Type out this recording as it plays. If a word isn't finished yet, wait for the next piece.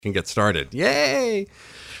can get started. Yay!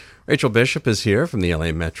 Rachel Bishop is here from the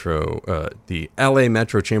LA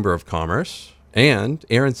Metro Chamber of Commerce, and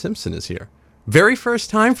Erin Simpson is here. Very first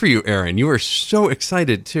time for you, Erin. You are so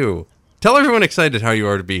excited too. Tell everyone excited how you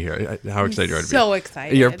are to be here. How excited you are to be. So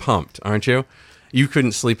excited. You're pumped, aren't you? You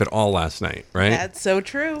couldn't sleep at all last night, right? That's so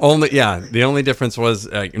true. The only difference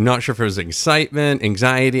was I'm not sure if it was excitement,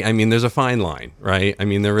 anxiety. I mean, there's a fine line, right? I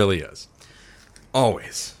mean, there really is.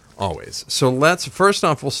 Always. So first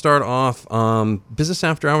off, we'll start off business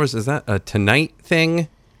after hours. Is that a tonight thing?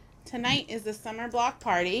 Tonight is the summer block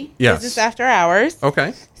party. Yes. Business after hours.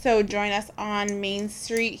 Okay. So join us on Main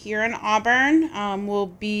Street here in Auburn. We'll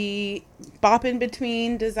be bopping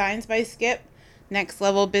between Designs by Skip, Next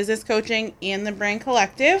Level Business Coaching, and the Brand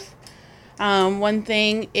Collective. One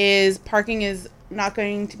thing is parking is not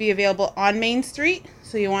going to be available on Main Street,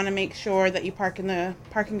 so you want to make sure that you park in the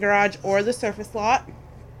parking garage or the surface lot.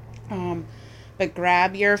 But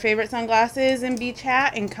grab your favorite sunglasses and beach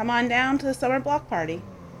hat and come on down to the summer block party.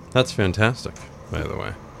 That's fantastic, by the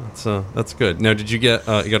way. That's good. Now, did you get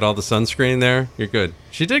you got all the sunscreen there? You're good.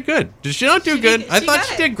 She did good. Did she not do good? I thought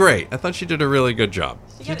she did great. I thought she did a really good job.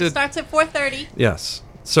 It starts at 4:30. Yes.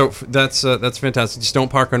 So that's fantastic. Just don't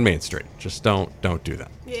park on Main Street. Just don't do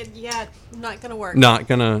that. Yeah, not gonna work. Not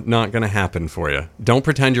gonna happen for you. Don't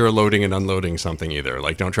pretend you're loading and unloading something either.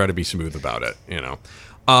 Like, don't try to be smooth about it.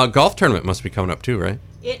 Golf tournament must be coming up too, right?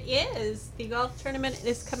 It is. The golf tournament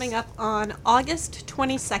is coming up on August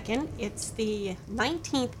 22nd. It's the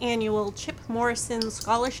 19th annual Chip Morrison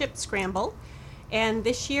Scholarship Scramble, and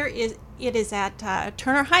this year it is at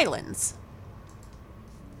Turner Highlands.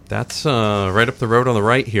 That's right up the road on the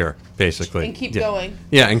right here, basically. And keep going.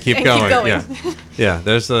 Yeah, and keep going. Yeah.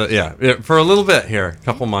 There's for a little bit here, a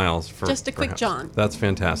couple miles. Just a quick jaunt. That's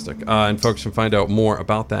fantastic. And folks can find out more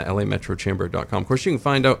about that, LAMetroChamber.com. Of course, you can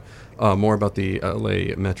find out more about the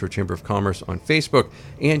LA Metro Chamber of Commerce on Facebook,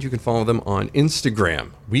 and you can follow them on Instagram.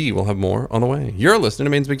 We will have more on the way. You're listening to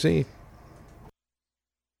Maine's Big Z.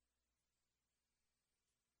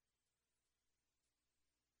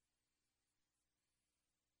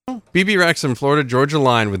 BB Rex in Florida Georgia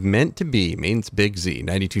line with Meant to Be, Maine's Big Z,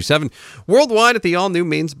 92.7. Worldwide at the all-new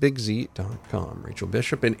mainsbigz.com. Rachel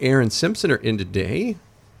Bishop and Erin Simpson are in today.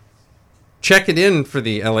 Checking in for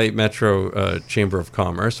the LA Metro Chamber of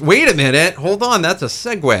Commerce. Wait a minute. Hold on. That's a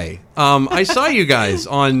segue. I saw you guys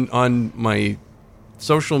on my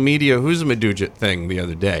social media Who's-a-Madoojit thing the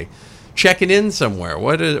other day. Checking in somewhere.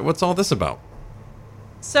 What's all this about?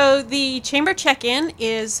 So the Chamber Check-In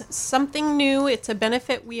is something new. It's a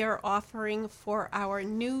benefit we are offering for our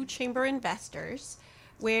new Chamber investors,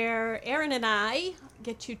 where Erin and I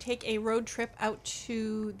get to take a road trip out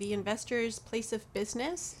to the investors' place of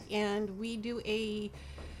business, and we do a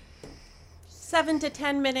 7 to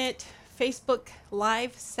 10 minute Facebook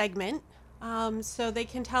Live segment, so they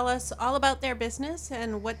can tell us all about their business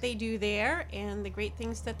and what they do there and the great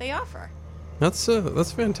things that they offer.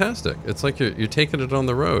 That's fantastic. It's like you're taking it on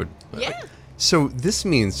the road. Yeah. So this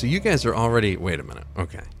means you guys are already. Wait a minute.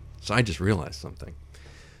 Okay. So I just realized something.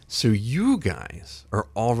 So you guys are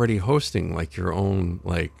already hosting like your own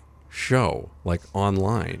like show, like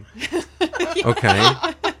online. Okay.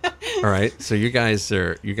 All right. So you guys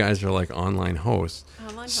are like online hosts.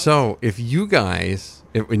 So if you guys.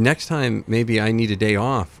 Next time, maybe I need a day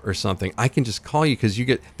off or something, I can just call you because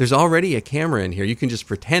there's already a camera in here. You can just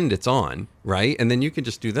pretend it's on, right? And then you can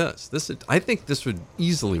just do this. I think this would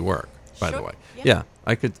easily work, by the way. Yeah,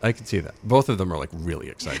 I could see that. Both of them are like really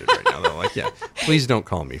excited right now. They're like, yeah, please don't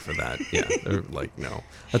call me for that. Yeah, they're like, no,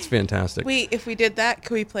 that's fantastic. If we did that,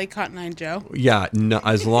 could we play Cotton Eye Joe? Yeah, no,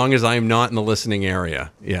 as long as I'm not in the listening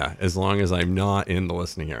area. Yeah, as long as I'm not in the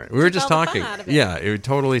listening area. We were just talking. Yeah, it would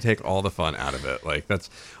totally take all the fun out of it. Like that's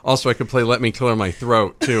also I could play Let Me Clear My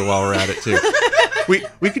Throat too while we're at it too.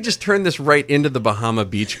 We could just turn this right into the Bahama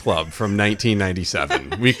Beach Club from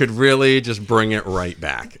 1997. We could really just bring it right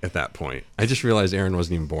back at that point. I just realized Erin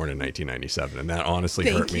wasn't even born in 1997, and that honestly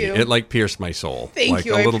hurt me. It like pierced my soul. Thank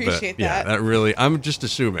you. A little I appreciate bit. that. Yeah, that really. I'm just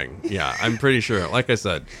assuming. Yeah, I'm pretty sure. Like I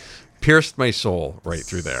said, pierced my soul right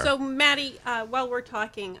through there. So Maddie, while we're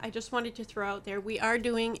talking, I just wanted to throw out there we are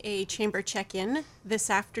doing a chamber check-in this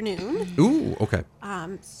afternoon. Ooh, okay.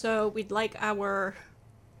 So we'd like our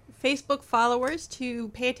Facebook followers to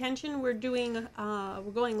pay attention. We're going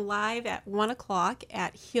live at 1:00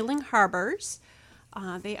 at Healing Harbors.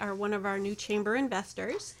 They are one of our new chamber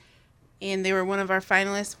investors. And they were one of our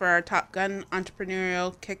finalists for our Top Gun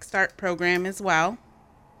Entrepreneurial Kickstart program as well.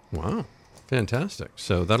 Wow. Fantastic.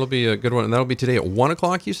 So that'll be a good one. And that'll be today at 1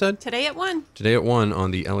 o'clock, you said? Today at 1. Today at 1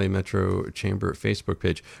 on the LA Metro Chamber Facebook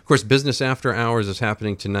page. Of course, Business After Hours is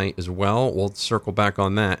happening tonight as well. We'll circle back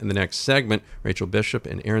on that in the next segment. Rachel Bishop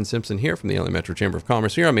and Erin Simpson here from the LA Metro Chamber of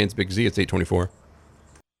Commerce here on Maine's Big Z. It's 824.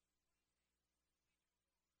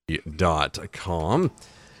 .com.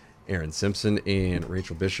 Erin Simpson and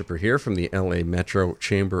Rachel Bishop are here from the LA Metro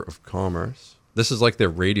Chamber of Commerce. This is like their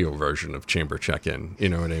radio version of Chamber Check-In. You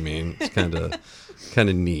know what I mean? It's kind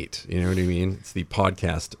of neat. You know what I mean? It's the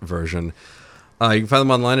podcast version. You can find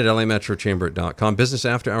them online at lametrochamber.com. Business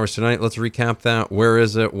After Hours tonight. Let's recap that. Where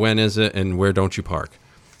is it? When is it? And where don't you park?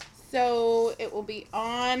 So it will be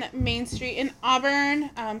on Main Street in Auburn,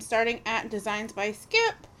 starting at Designs by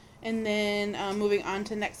Skip, and then moving on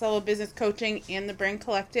to Next Level Business Coaching and the Brand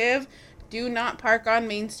Collective. Do not park on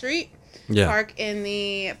Main Street. Yeah. Park in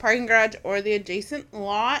the parking garage or the adjacent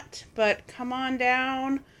lot, but come on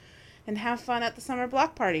down and have fun at the summer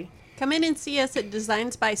block party. Come in and see us at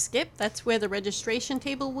Designs by Skip. That's where the registration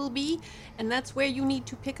table will be, and that's where you need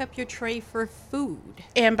to pick up your tray for food.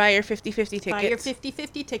 And buy your 50/50 tickets. Buy your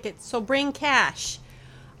 50/50 tickets, so bring cash.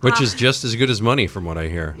 Which is just as good as money from what I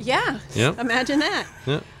hear. Yeah. Yep. Imagine that.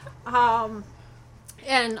 Yeah.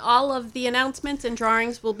 And all of the announcements and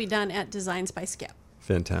drawings will be done at Designs by Skip.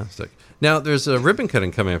 Fantastic. Now there's a ribbon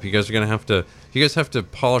cutting coming up. You guys have to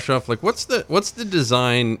polish off. Like, what's the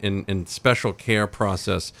design and special care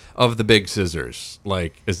process of the big scissors?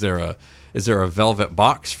 Like, is there a velvet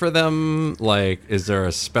box for them? Like, is there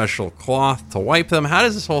a special cloth to wipe them? How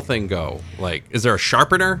does this whole thing go? Like, is there a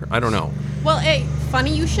sharpener? I don't know. Well, hey,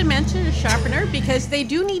 funny you should mention a sharpener because they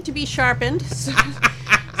do need to be sharpened.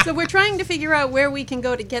 So we're trying to figure out where we can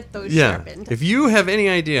go to get those sharpened. If you have any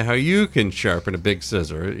idea how you can sharpen a big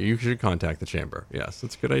scissor, you should contact the chamber. Yes,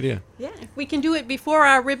 that's a good idea. Yeah, if we can do it before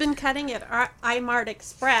our ribbon cutting at our iMart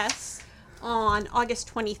Express on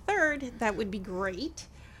August 23rd, that would be great.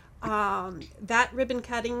 That ribbon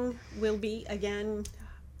cutting will be, again,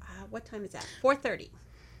 what time is that? 4:30.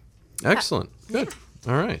 Excellent. Good.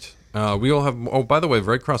 All right. We will have, by the way,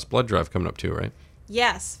 Red Cross blood drive coming up too, right?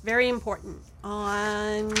 Yes, very important.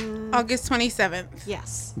 On August 27th.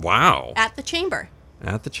 Yes. Wow. At the chamber.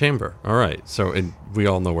 At the chamber. All right. So, and we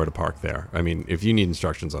all know where to park there. I mean, if you need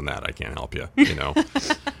instructions on that, I can't help you. You know,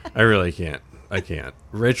 I really can't. I can't.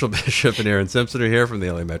 Rachel Bishop and Erin Simpson are here from the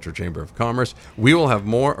LA Metro Chamber of Commerce. We will have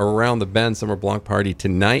more around the Bend Summer Block Party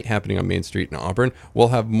tonight happening on Main Street in Auburn. We'll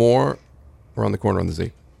have more around the corner on the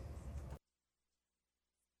Z.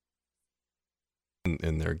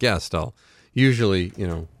 And their guest, I'll usually,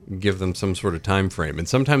 give them some sort of time frame. And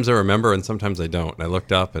sometimes I remember and sometimes I don't. And I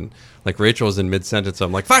looked up and like Rachel was in mid-sentence.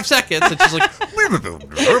 I'm like, 5 seconds. And she's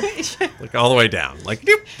like, like all the way down. Like,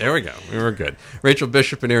 doop, there we go. We were good. Rachel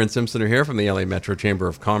Bishop and Erin Simpson are here from the LA Metro Chamber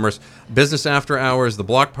of Commerce. Business After Hours. The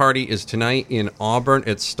block party is tonight in Auburn.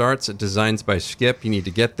 It starts at Designs by Skip. You need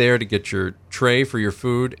to get there to get your tray for your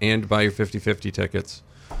food and buy your 50/50 tickets.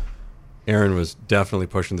 Erin was definitely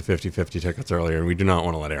pushing the 50/50 tickets earlier, and we do not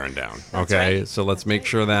want to let Erin down. That's okay, right. So let's make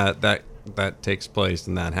sure that takes place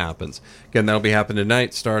and that happens. Again, that'll be happening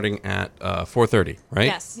tonight, starting at 4:30, right?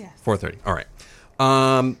 Yes. 4:30. All right.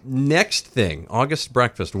 Next thing, August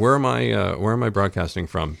breakfast. Where am I broadcasting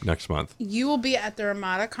from next month? You will be at the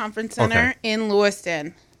Ramada Conference Center in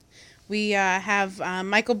Lewiston. We have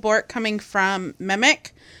Michael Bork coming from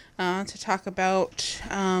MEMIC to talk about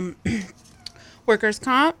workers'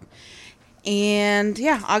 comp. And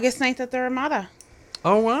yeah, August 9th at the Ramada.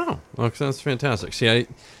 Oh, wow. Well, that's fantastic. See,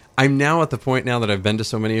 I'm now at the point now that I've been to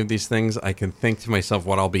so many of these things, I can think to myself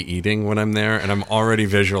what I'll be eating when I'm there, and I'm already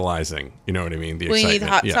visualizing, you know what I mean? The Will you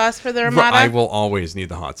excitement. need hot sauce for the Ramada? I will always need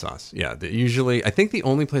the hot sauce. Yeah. Usually, I think the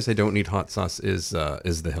only place I don't need hot sauce is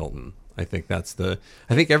the Hilton. I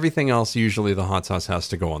think everything else, usually the hot sauce has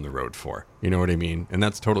to go on the road for. You know what I mean? And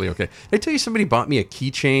that's totally okay. Did I tell you somebody bought me a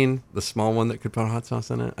keychain, the small one that could put hot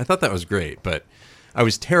sauce in it? I thought that was great, but I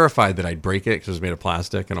was terrified that I'd break it because it was made of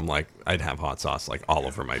plastic, and I'm like, I'd have hot sauce like all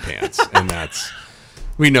over my pants. And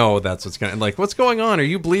we know that's what's going to, like, what's going on? Are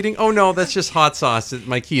you bleeding? Oh no, that's just hot sauce.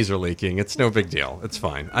 My keys are leaking. It's no big deal. It's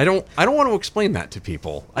fine. I don't want to explain that to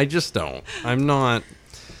people. I just don't.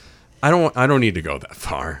 I don't need to go that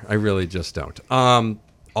far. I really just don't.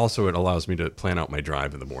 Also, it allows me to plan out my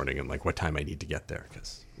drive in the morning and like what time I need to get there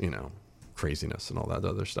because, craziness and all that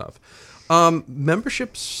other stuff.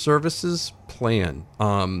 Membership services plan.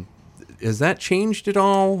 Has that changed at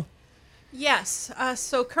all? Yes.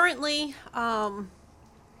 So currently,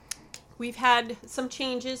 we've had some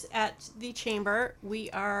changes at the chamber. We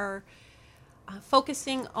are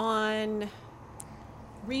focusing on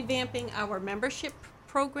revamping our membership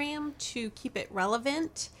program to keep it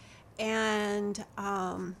relevant and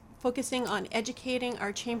focusing on educating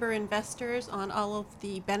our chamber investors on all of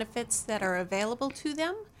the benefits that are available to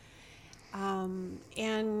them,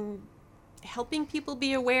 and helping people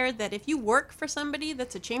be aware that if you work for somebody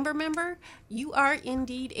that's a chamber member, you are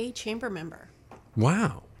indeed a chamber member.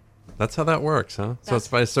 Wow. That's how that works, huh? So it's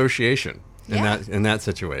by association in that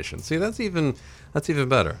situation. See, that's even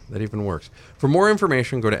better. That even works. For more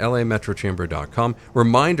information, go to lametrochamber.com.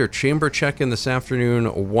 Reminder, chamber check-in this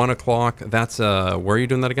afternoon, 1 o'clock. That's, where are you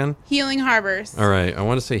doing that again? Healing Harbors. All right. I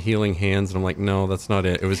want to say Healing Hands, and I'm like, no, that's not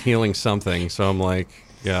it. It was Healing something. So I'm like,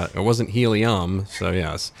 yeah, it wasn't helium. So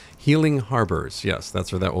yes, Healing Harbors. Yes,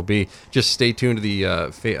 that's where that will be. Just stay tuned to the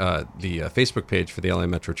Facebook page for the LA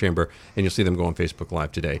Metro Chamber, and you'll see them go on Facebook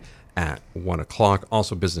Live today at 1 o'clock.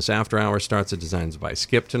 Also, Business After Hours starts at Designs by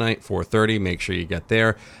Skip tonight, 4:30. Make sure you get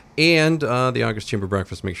there. And the August Chamber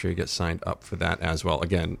Breakfast, make sure you get signed up for that as well.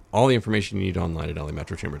 Again, all the information you need online at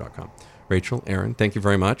lametrochamber.com. Rachel, Erin, thank you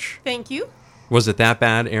very much. Thank you. Was it that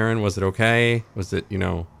bad, Erin? Was it okay? Was it,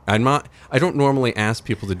 I don't normally ask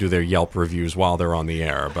people to do their Yelp reviews while they're on the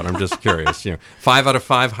air, but I'm just curious. 5 out of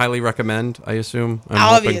 5, highly recommend, I assume.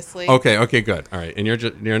 Obviously. Okay, good. All right. And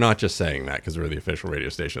you're not just saying that because we're the official radio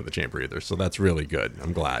station of the Chamber either. So that's really good.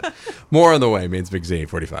 I'm glad. More on the way. Maine's Big Z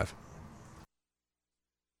 45.